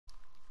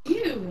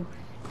me.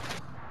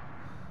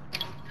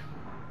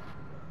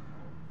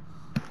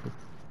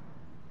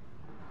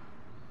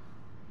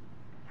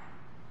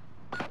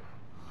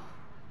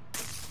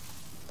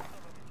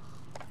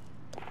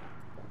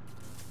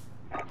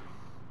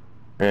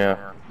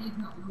 Yeah.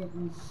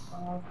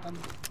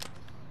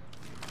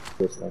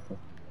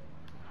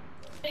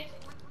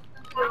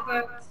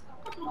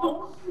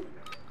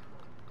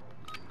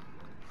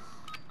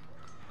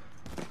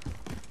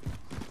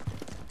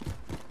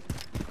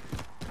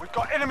 We've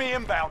got enemy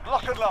inbound.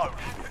 Lock and load.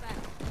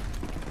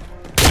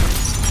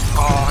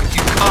 Oh,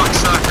 you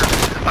cocksucker!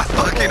 I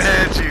fucking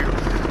had you.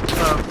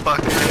 I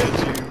fucking had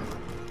you.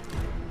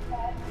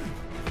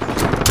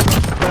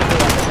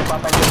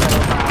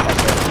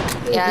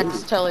 Yeah, I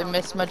just totally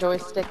missed my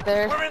joystick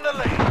there. We're in the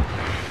lead.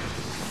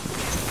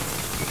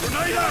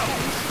 Grenade out.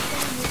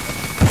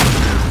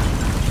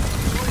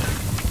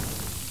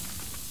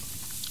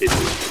 Did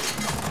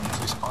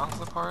we spawn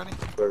flip already?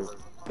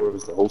 Where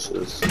was the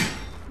holsters? So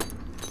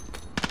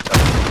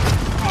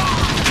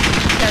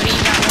he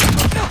got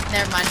one.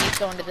 Never mind, he's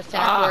going to the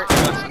center court.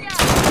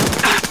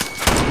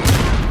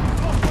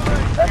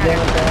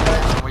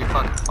 We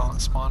fucking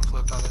spawn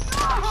flipped out of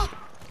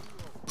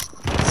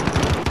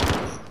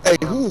Hey,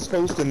 who is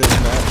hosting this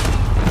match?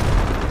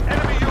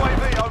 Enemy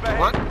UAV overhead.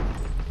 What?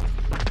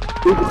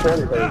 Who's the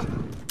friendly host?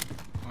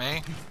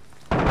 Me?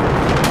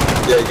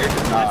 Yeah,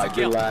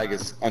 your lag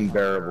is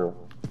unbearable.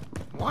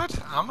 What?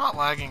 I'm not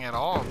lagging at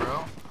all,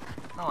 bro.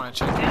 I wanna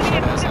check your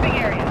shit ass out.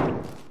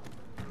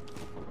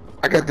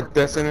 I got the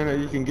best internet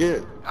you can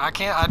get. I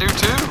can't, I do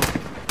too.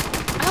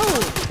 Oh,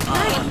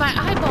 nice, my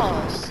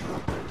eyeballs.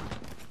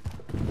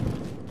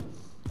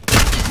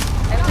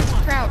 I was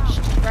crouched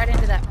right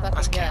into that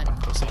That's fucking gun.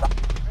 camping, pussy.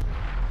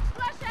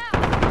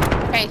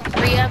 Okay,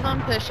 3 of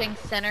them pushing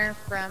center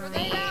from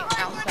the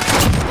outside.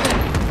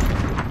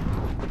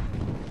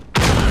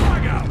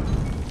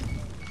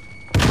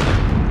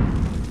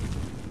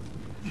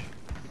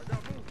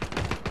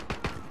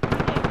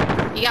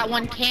 You got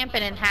one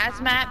camping in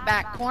hazmat,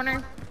 back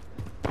corner.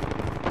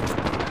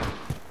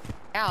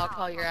 Yeah, I'll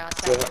call your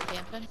outside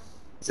camping.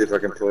 See if I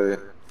can play.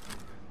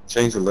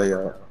 Change the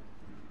layout.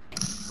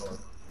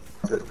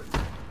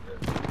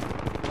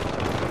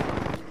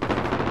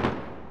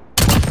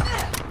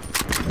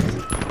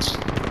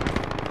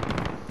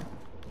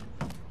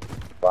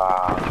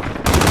 Wow.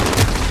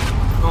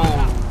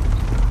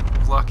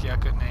 Oh, lucky I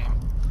couldn't aim.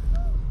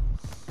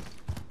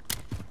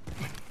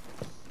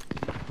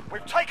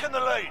 We've taken the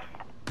lead.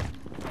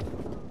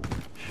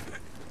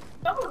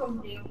 Some of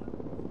them do.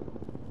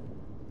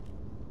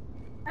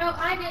 Oh,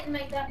 I didn't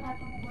make that much.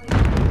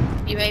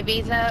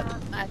 UAV's up,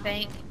 I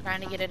think.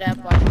 Trying to get it up.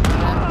 Watch it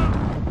up.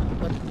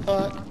 What the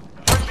fuck?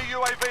 Friendly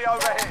UAV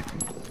overhead.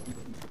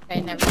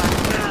 Okay, never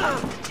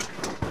mind.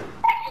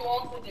 You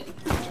also did.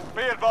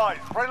 Be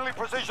advised. Friendly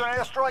precision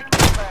airstrike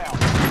inbound.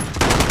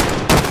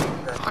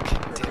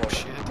 Fucking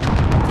dipshit.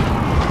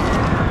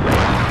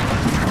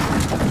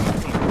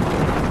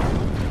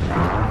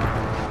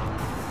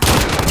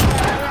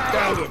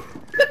 Down him.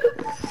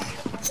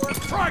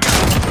 Frag!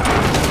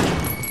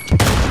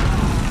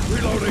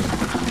 Reloading.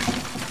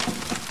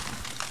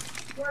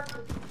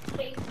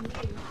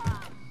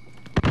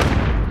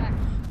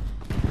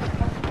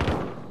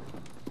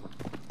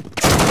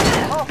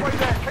 Halfway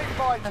there. Keep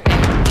fighting. Okay,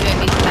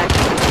 UAV's back.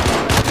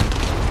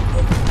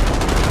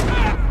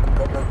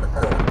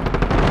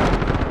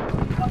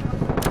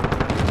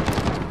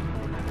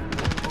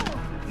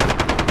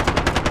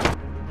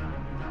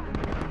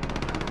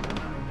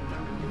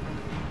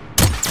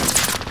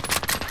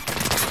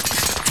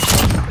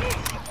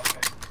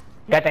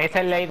 Ya te hice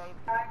el ley.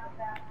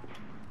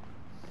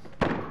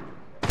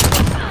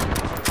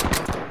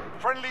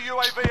 Friendly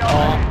UAV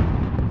overhead.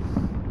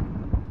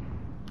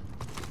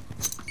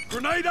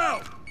 Grenade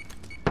out.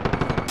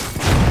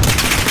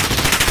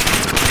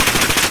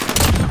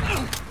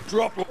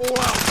 Drop all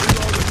out.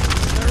 Reloading.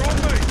 They're on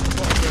me.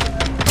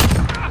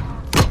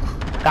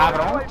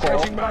 Cabrón.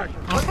 Changing back.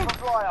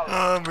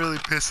 I'm really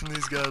pissing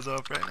these guys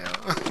off right now.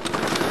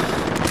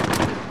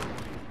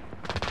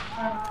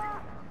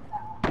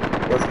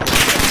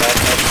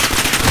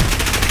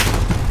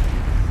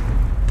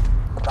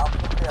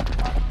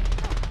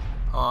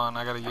 Hold on,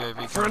 I got a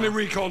UAV. Friendly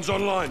recon's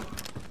online.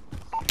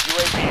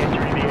 UAV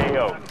entering the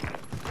AO.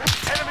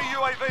 Enemy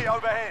UAV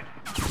overhead.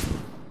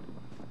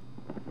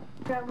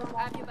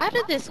 How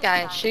did this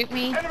guy shoot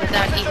me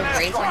without even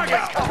raising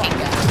his fucking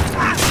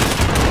gun?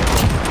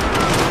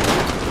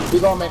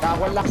 Digo, me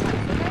cago en la...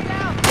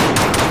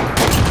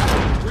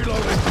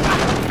 Reloading.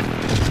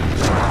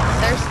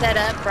 They're set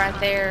up right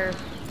there.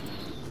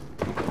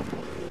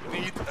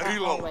 Need That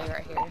reload. hallway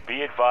right here.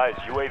 Be advised,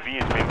 UAV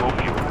is bingo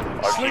fuel.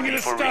 Slinging RTB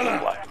a for Stella.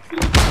 resupply.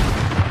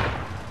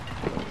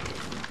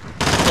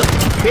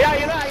 Mira,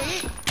 hay uno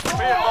ahí.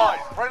 Be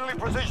advised. Friendly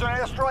precision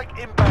airstrike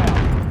inbound.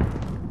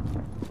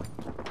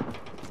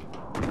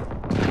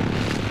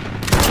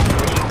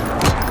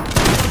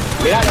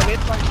 Mira, lo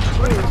mismo.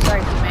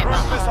 Sorry, you made my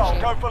Cruise missile,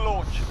 launch go here. for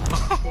launch.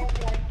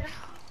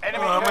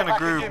 Enemy Oh, I'm care in a package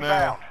groove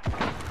now. inbound.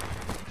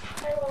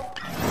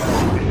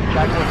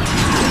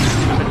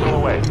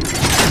 way.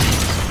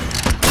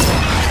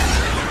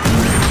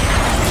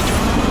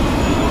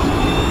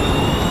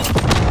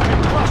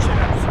 Crushing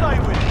them. Stay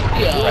with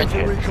it. Right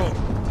For recon.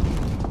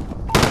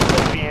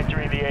 UAV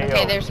entering the AO.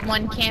 Okay, there's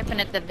one camping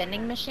at the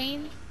vending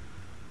machine.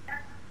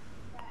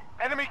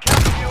 Enemy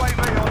counter UAV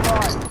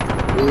online.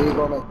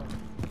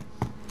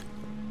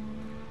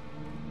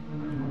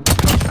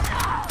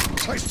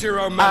 Taste your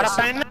own Ahora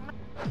medicine. está en...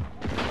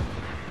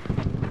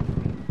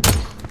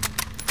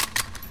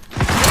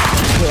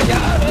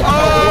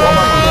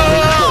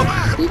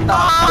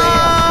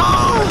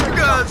 Oh, you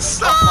got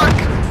stuck!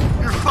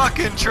 You're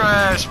fucking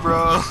trash,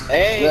 bro.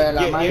 Hey,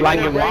 Like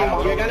your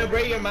mama. you're gonna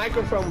break your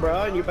microphone,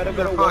 bro, and you better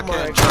go to Fucking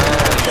Walmart.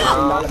 trash,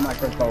 bro. Not a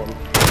microphone.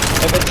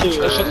 Look at you.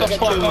 Shut the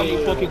fuck up,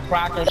 you fucking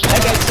crackers. Look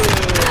at you.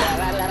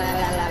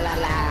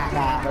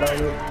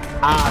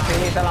 Así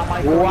dice la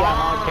Mike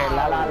anoche,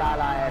 la la la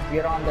la. If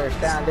you don't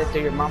understand it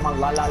to your mama,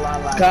 la la la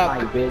la. Cup.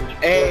 My bitch.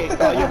 Hey,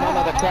 call your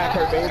mama the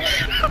cracker,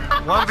 bitch.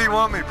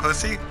 1v1 me,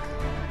 pussy.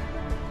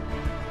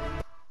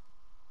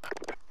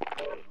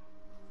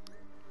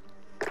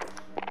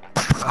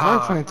 I'm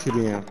playing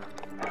TDM.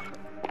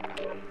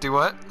 Do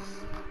what?